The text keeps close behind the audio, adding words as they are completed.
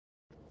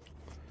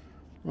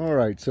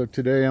Alright, so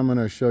today I'm going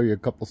to show you a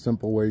couple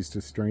simple ways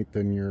to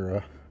strengthen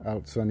your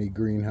outsunny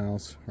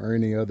greenhouse or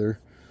any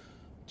other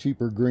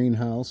cheaper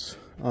greenhouse.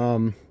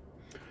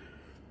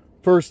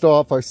 First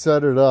off, I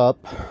set it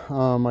up.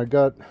 I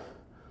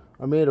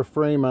made a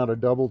frame out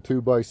of double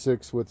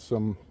 2x6 with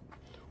some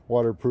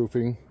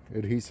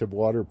adhesive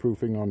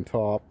waterproofing on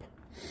top,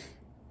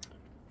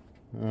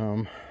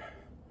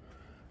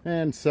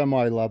 and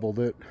semi-leveled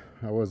it.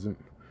 I wasn't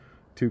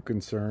too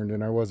concerned,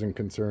 and I wasn't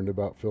concerned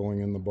about filling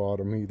in the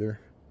bottom either.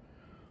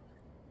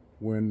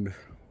 Wind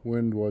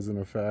wasn't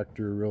a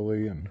factor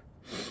really, and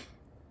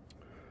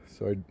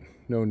so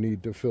no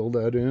need to fill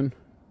that in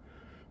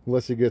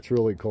unless it gets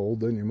really cold.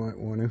 Then you might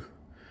want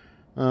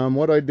to.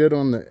 What I did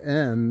on the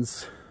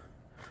ends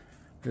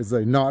is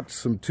I notched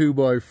some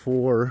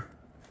 2x4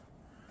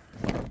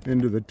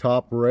 into the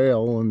top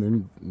rail,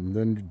 and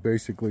then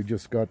basically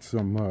just got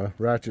some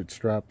ratchet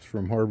straps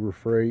from Harbor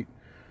Freight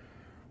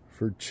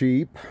for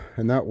cheap,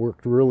 and that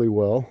worked really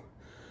well.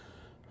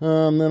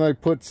 Then I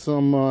put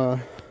some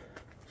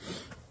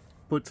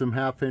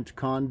 1/2-inch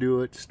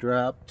conduit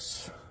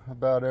straps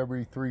about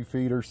every 3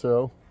 feet or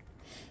so.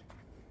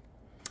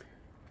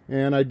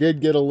 And I did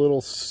get a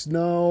little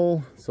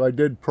snow, so I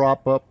did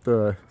prop up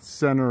the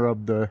center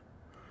of the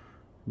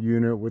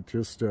unit with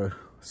just a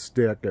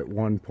stick at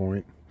one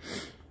point.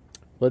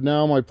 But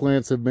now my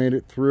plants have made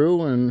it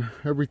through and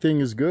everything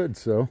is good.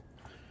 So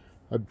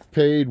I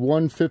paid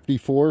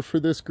 $154 for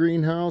this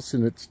greenhouse,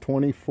 and it's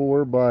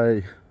 24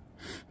 by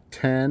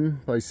 10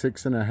 by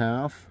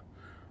 6.5.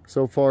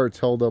 So far it's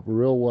held up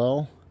real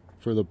well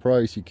for the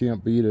price. You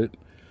can't beat it.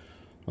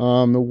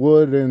 The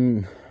wood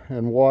and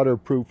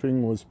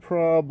waterproofing was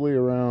probably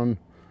around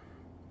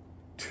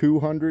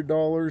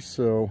 $200,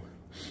 so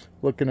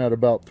looking at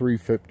about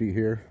 $350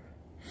 here.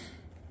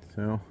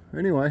 So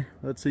anyway,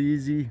 that's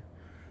an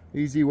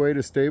easy way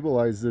to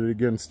stabilize it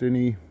against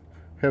any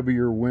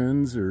heavier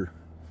winds, or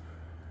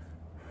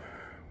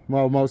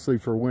well, mostly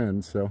for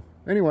wind. So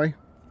anyway,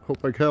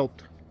 hope I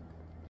helped.